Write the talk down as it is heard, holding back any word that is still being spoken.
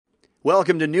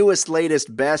Welcome to Newest,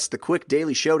 Latest, Best, the quick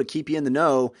daily show to keep you in the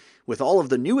know with all of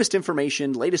the newest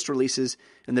information, latest releases,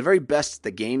 and the very best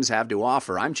that games have to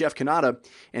offer. I'm Jeff Cannata,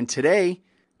 and today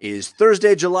is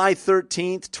Thursday, July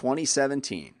 13th,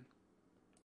 2017.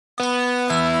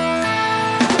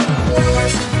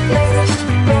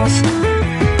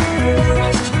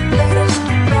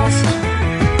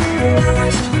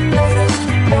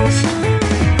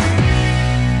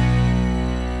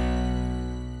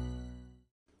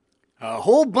 A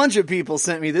whole bunch of people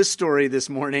sent me this story this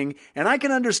morning, and I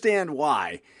can understand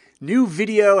why. New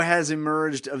video has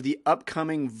emerged of the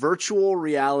upcoming virtual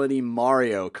reality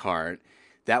Mario Kart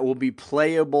that will be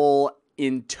playable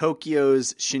in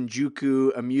Tokyo's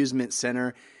Shinjuku Amusement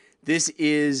Center. This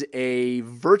is a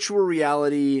virtual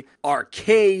reality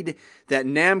arcade that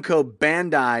Namco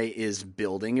Bandai is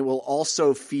building. It will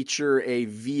also feature a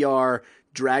VR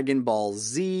Dragon Ball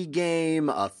Z game,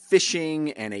 a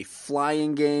fishing, and a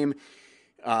flying game.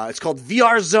 It's called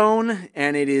VR Zone,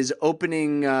 and it is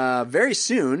opening very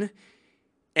soon.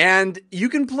 And you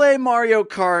can play Mario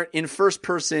Kart in first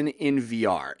person in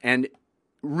VR. And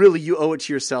really, you owe it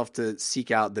to yourself to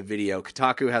seek out the video.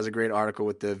 Kotaku has a great article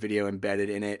with the video embedded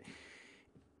in it.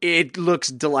 It looks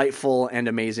delightful and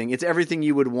amazing. It's everything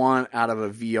you would want out of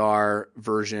a VR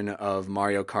version of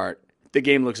Mario Kart. The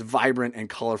game looks vibrant and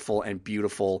colorful and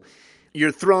beautiful.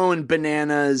 You're throwing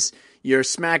bananas. You're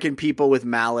smacking people with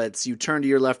mallets. You turn to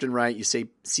your left and right. You see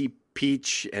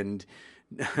Peach and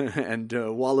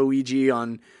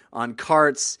Waluigi on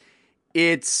carts.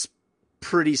 It's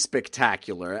pretty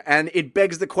spectacular. And it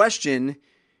begs the question,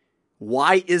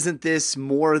 why isn't this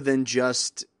more than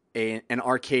just an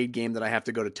arcade game that I have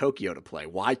to go to Tokyo to play?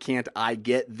 Why can't I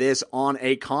get this on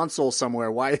a console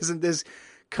somewhere? Why isn't this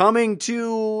coming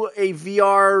to a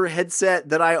VR headset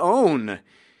that I own?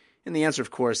 And the answer, of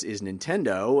course, is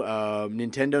Nintendo.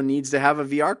 Nintendo needs to have a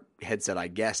VR headset, I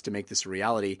guess, to make this a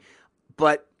reality.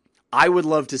 But I would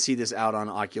love to see this out on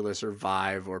Oculus or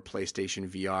Vive or PlayStation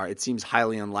VR. It seems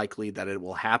highly unlikely that it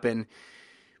will happen.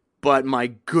 But my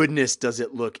goodness, does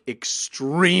it look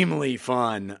extremely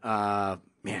fun.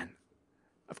 Man,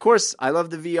 of course, I love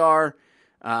the VR.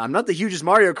 I'm not the hugest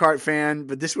Mario Kart fan,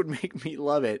 but this would make me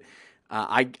love it.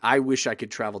 I wish I could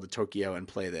travel to Tokyo and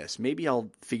play this. Maybe I'll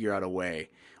figure out a way.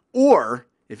 Or,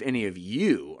 if any of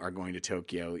you are going to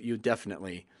Tokyo, you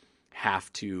definitely have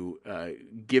to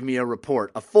give me a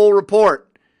full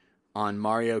report on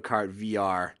Mario Kart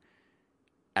VR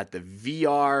at the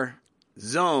VR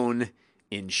Zone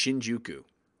in Shinjuku.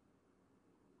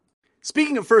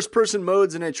 Speaking of first-person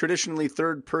modes in a traditionally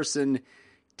third-person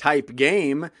type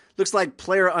game, looks like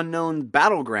PlayerUnknown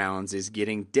Battlegrounds is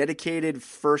getting dedicated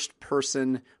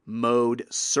first-person mode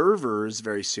servers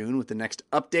very soon with the next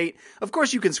update. Of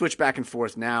course, you can switch back and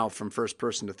forth now from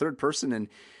first-person to third-person, and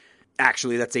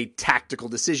actually that's a tactical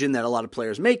decision that a lot of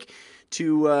players make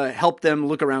to help them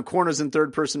look around corners in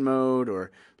third-person mode or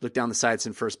look down the sights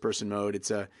in first-person mode.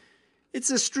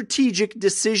 It's a strategic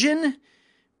decision.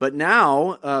 But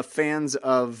now, fans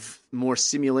of more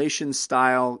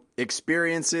simulation-style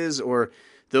experiences or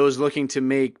those looking to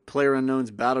make PlayerUnknown's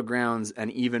Battlegrounds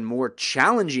an even more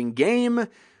challenging game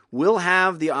will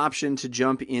have the option to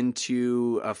jump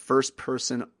into a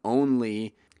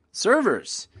first-person-only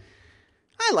servers.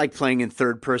 I like playing in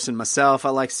third-person myself. I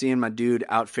like seeing my dude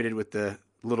outfitted with the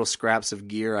little scraps of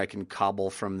gear I can cobble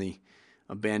from the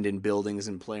abandoned buildings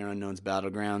in PlayerUnknown's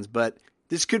Battlegrounds, but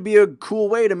this could be a cool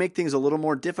way to make things a little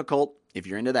more difficult if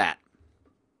you're into that.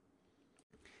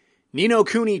 Ni no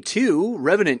Kuni 2,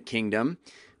 Revenant Kingdom,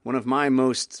 one of my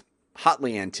most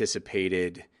hotly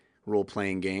anticipated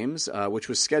role-playing games, which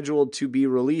was scheduled to be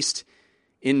released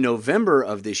in November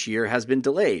of this year, has been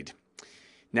delayed.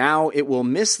 Now it will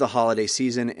miss the holiday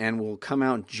season and will come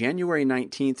out January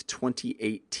 19th,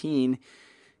 2018.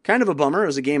 Kind of a bummer. It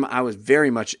was a game I was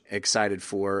very much excited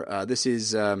for. This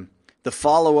is the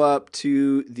follow-up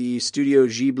to the Studio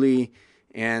Ghibli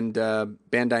and Bandai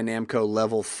Namco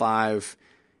Level 5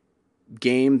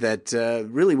 game that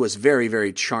really was very,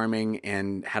 very charming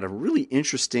and had a really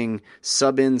interesting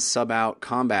sub-in, sub-out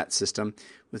combat system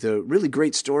with a really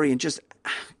great story and just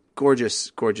gorgeous,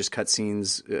 gorgeous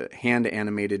cutscenes,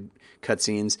 hand-animated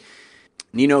cutscenes.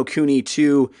 Ni no Kuni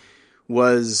 2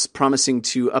 was promising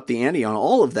to up the ante on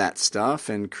all of that stuff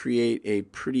and create a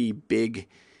pretty big,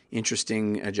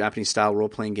 interesting Japanese-style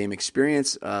role-playing game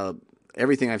experience.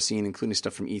 Everything I've seen, including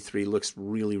stuff from E3, looks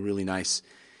really, really nice.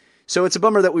 So it's a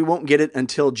bummer that we won't get it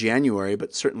until January,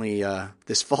 but certainly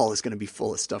this fall is going to be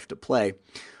full of stuff to play.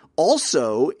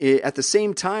 Also, at the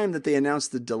same time that they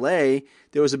announced the delay,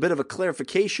 there was a bit of a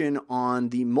clarification on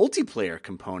the multiplayer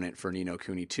component for Ni no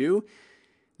Kuni 2.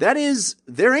 That is,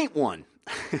 there ain't one.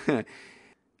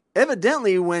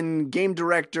 Evidently, when game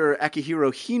director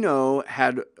Akihiro Hino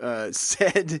had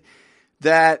said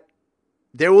that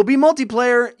there will be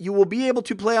multiplayer, you will be able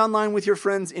to play online with your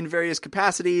friends in various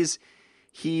capacities,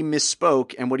 he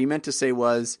misspoke, and what he meant to say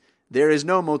was, there is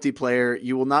no multiplayer,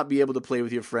 you will not be able to play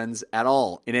with your friends at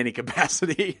all in any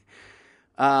capacity.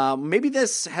 Maybe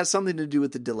this has something to do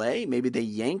with the delay. Maybe they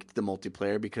yanked the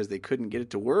multiplayer because they couldn't get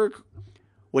it to work.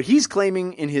 What he's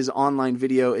claiming in his online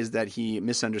video is that he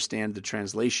misunderstood the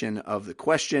translation of the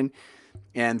question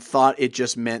and thought it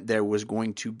just meant there was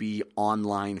going to be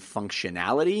online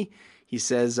functionality. He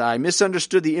says, I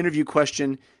misunderstood the interview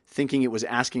question, thinking it was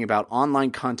asking about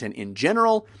online content in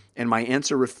general, and my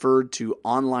answer referred to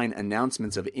online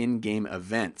announcements of in-game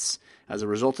events. As a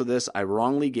result of this, I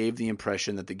wrongly gave the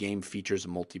impression that the game features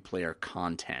multiplayer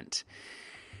content.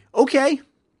 Okay.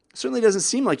 Certainly doesn't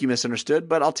seem like you misunderstood,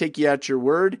 but I'll take you at your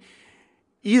word.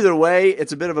 Either way,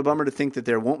 it's a bit of a bummer to think that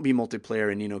there won't be multiplayer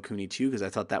in Ni no Kuni 2 because I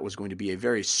thought that was going to be a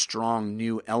very strong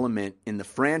new element in the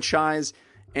franchise,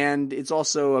 and it's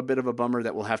also a bit of a bummer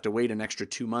that we'll have to wait an extra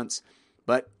 2 months.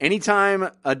 But anytime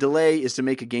a delay is to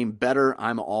make a game better,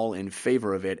 I'm all in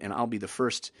favor of it, and I'll be the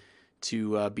first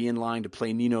to be in line to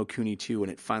play Ni no Kuni 2 when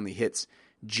it finally hits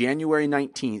January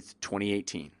 19th,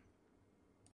 2018.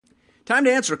 Time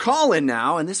to answer a call-in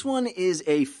now, and this one is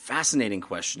a fascinating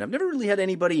question. I've never really had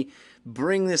anybody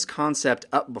bring this concept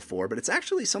up before, but it's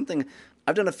actually something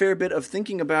I've done a fair bit of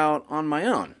thinking about on my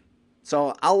own.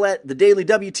 So I'll let the Daily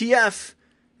WTF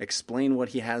explain what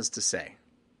he has to say.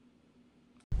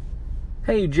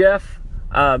 Hey, Jeff.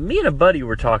 Me and a buddy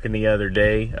were talking the other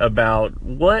day about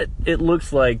what it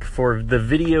looks like for the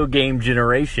video game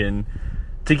generation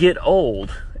to get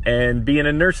old and be in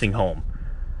a nursing home.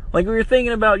 Like, we were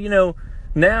thinking about,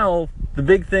 now the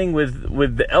big thing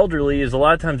with the elderly is a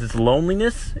lot of times it's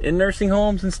loneliness in nursing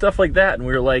homes and stuff like that. And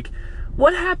we were like,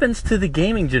 what happens to the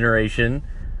gaming generation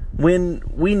when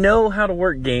we know how to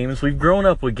work games, we've grown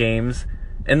up with games,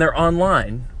 and they're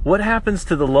online? What happens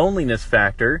to the loneliness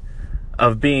factor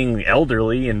of being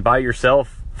elderly and by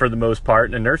yourself for the most part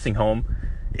in a nursing home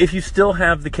if you still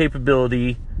have the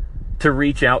capability to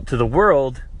reach out to the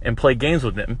world and play games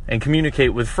with them and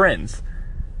communicate with friends?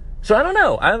 So I don't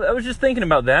know. I was just thinking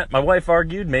about that. My wife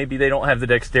argued maybe they don't have the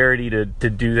dexterity to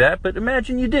do that, but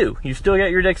imagine you do. You still got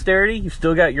your dexterity. You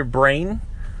still got your brain.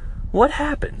 What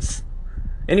happens?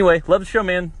 Anyway, love the show,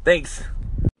 man. Thanks.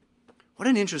 What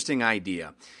an interesting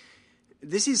idea.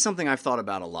 This is something I've thought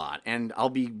about a lot, and I'll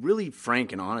be really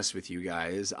frank and honest with you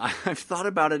guys. I've thought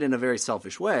about it in a very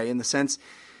selfish way, in the sense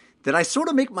that I sort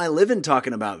of make my living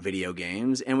talking about video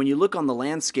games, and when you look on the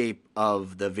landscape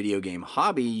of the video game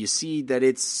hobby, you see that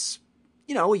it's,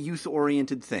 a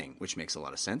youth-oriented thing, which makes a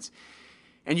lot of sense.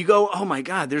 And you go, oh my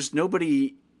God, there's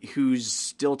nobody who's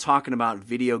still talking about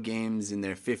video games in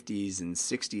their 50s and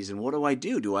 60s, and what do I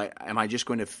do? Am I just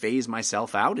going to phase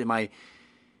myself out? Am I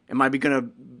going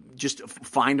to just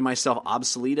find myself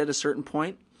obsolete at a certain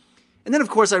point? And then, of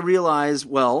course, I realize,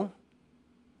 well,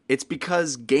 it's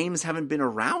because games haven't been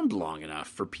around long enough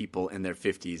for people in their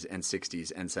 50s and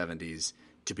 60s and 70s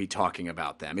to be talking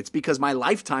about them. It's because my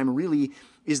lifetime really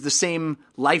is the same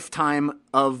lifetime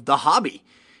of the hobby.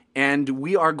 And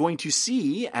we are going to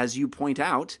see, as you point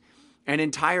out, an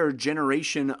entire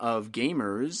generation of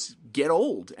gamers get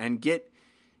old and get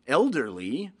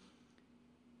elderly.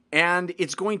 And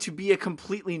it's going to be a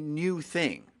completely new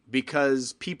thing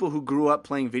because people who grew up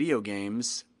playing video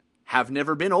games have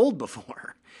never been old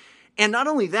before. And not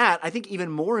only that, I think even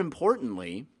more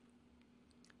importantly,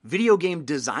 video game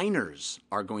designers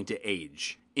are going to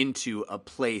age into a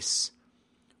place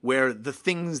where the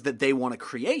things that they want to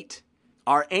create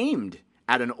are aimed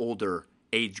at an older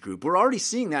age group. We're already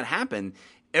seeing that happen.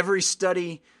 Every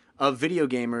study of video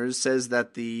gamers says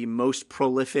that the most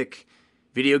prolific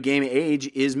video game age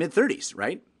is mid-30s,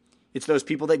 right? It's those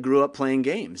people that grew up playing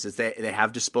games. They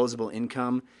have disposable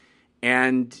income,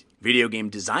 and video game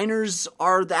designers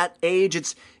are that age.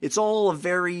 It's all a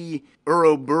very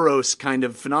Ouroboros kind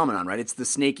of phenomenon, right? It's the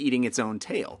snake eating its own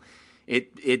tail.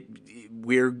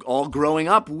 We're all growing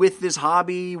up with this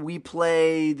hobby. We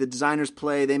play, the designers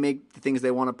play, they make the things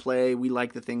they want to play, we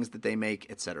like the things that they make,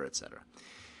 et cetera, et cetera.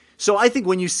 So I think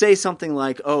when you say something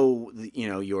like,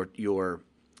 your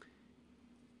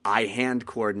eye-hand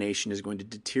coordination is going to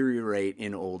deteriorate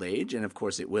in old age, and of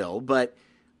course it will, but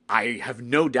I have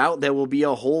no doubt there will be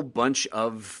a whole bunch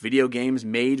of video games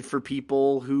made for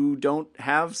people who don't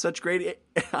have such great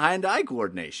hand-eye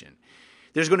coordination.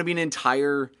 There's going to be an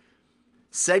entire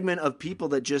segment of people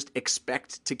that just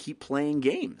expect to keep playing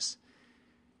games.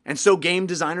 And so game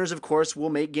designers, of course, will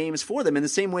make games for them in the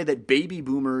same way that baby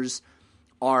boomers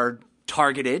are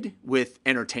targeted with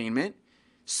entertainment.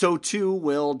 So too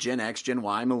will Gen X, Gen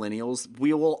Y, millennials.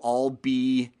 We will all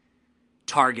be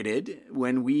targeted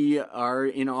when we are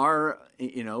in our,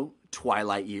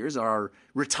 twilight years, our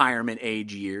retirement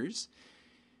age years.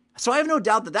 So I have no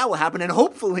doubt that will happen. And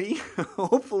hopefully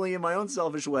in my own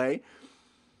selfish way,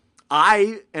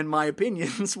 I and my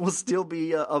opinions will still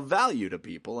be of value to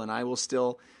people, and I will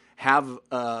still have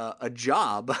a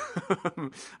job.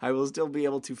 I will still be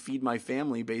able to feed my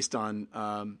family based on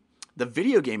the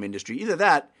video game industry. Either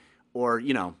that or,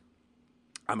 I'm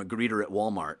a greeter at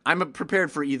Walmart. I'm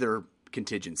prepared for either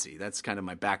contingency. That's kind of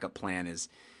my backup plan is,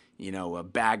 a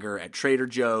bagger at Trader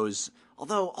Joe's.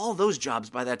 Although all those jobs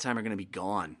by that time are going to be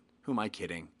gone. Who am I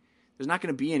kidding? There's not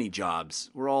going to be any jobs.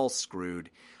 We're all screwed.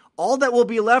 All that will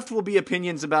be left will be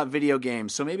opinions about video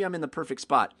games. So maybe I'm in the perfect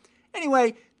spot.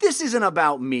 Anyway, this isn't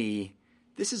about me.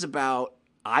 This is about,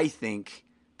 I think,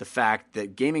 the fact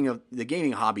that the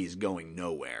gaming hobby is going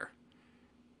nowhere.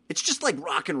 It's just like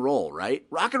rock and roll, right?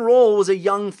 Rock and roll was a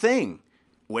young thing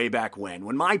way back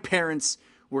when my parents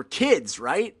were kids,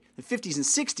 right? The 50s and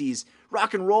 60s,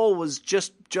 rock and roll was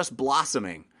just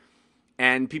blossoming.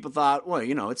 And people thought, well,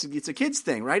 it's a kid's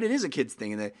thing, right? It is a kid's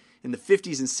thing. In the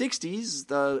 50s and 60s,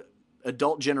 the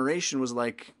adult generation was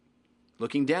like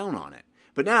looking down on it.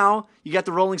 But now you got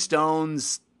the Rolling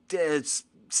Stones, it's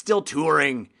still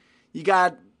touring. You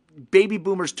got baby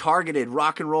boomers targeted.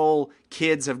 Rock and roll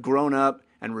kids have grown up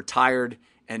and retired,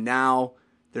 and now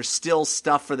there's still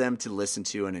stuff for them to listen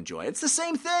to and enjoy. It's the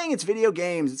same thing. It's video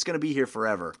games. It's going to be here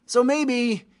forever. So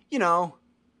maybe, I'll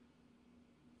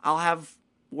have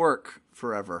work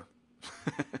forever.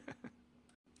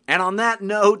 And on that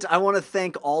note, I want to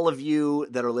thank all of you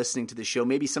that are listening to the show.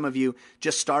 Maybe some of you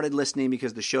just started listening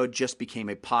because the show just became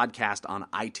a podcast on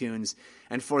iTunes.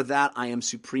 And for that, I am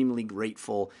supremely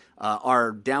grateful.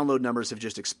 Our download numbers have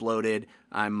just exploded.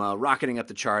 I'm rocketing up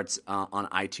the charts on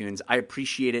iTunes. I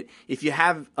appreciate it. If you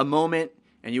have a moment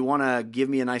and you want to give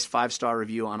me a nice 5-star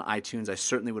review on iTunes, I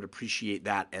certainly would appreciate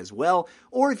that as well.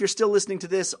 Or if you're still listening to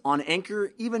this on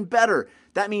Anchor, even better.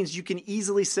 That means you can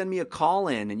easily send me a call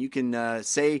in and you can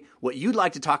say what you'd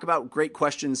like to talk about. Great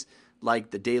questions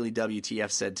like the Daily WTF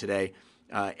said today.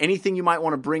 Anything you might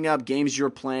want to bring up, games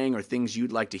you're playing, or things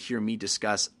you'd like to hear me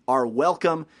discuss are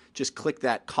welcome. Just click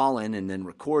that call in and then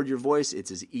record your voice.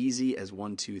 It's as easy as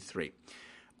 1, 2, 3.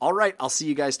 All right, I'll see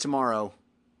you guys tomorrow.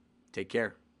 Take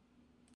care.